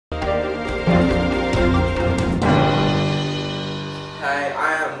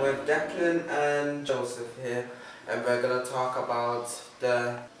with Declan and Joseph here, and we're going to talk about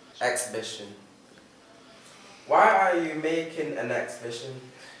the exhibition. Why are you making an exhibition?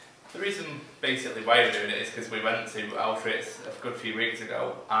 The reason basically why we're doing it is because we went to Auschwitz a good few weeks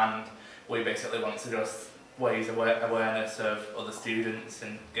ago, and we basically want to just raise awareness of other students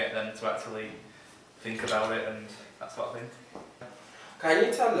and get them to actually think about it and that sort of thing. Can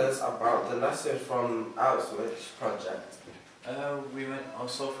you tell us about the lesson from Auschwitz project? We went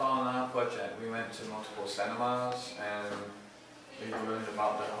so far on our project. We went to multiple cinemas and we learned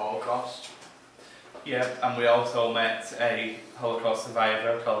about the Holocaust. Yeah, and we also met a Holocaust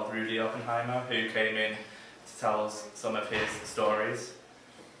survivor called Rudy Oppenheimer who came in to tell us some of his stories.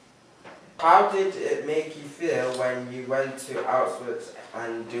 How did it make you feel when you went to Auschwitz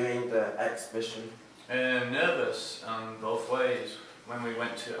and doing the exhibition? Nervous both ways. When we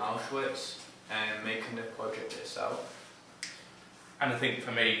went to Auschwitz and making the project itself. And I think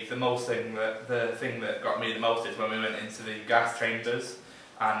for me, the thing that got me the most is when we went into the gas chambers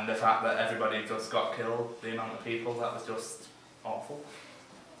and the fact that everybody just got killed, the amount of people, that was just awful.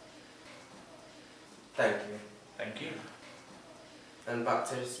 Thank you. Thank you. And back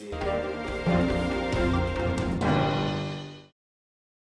to the scene.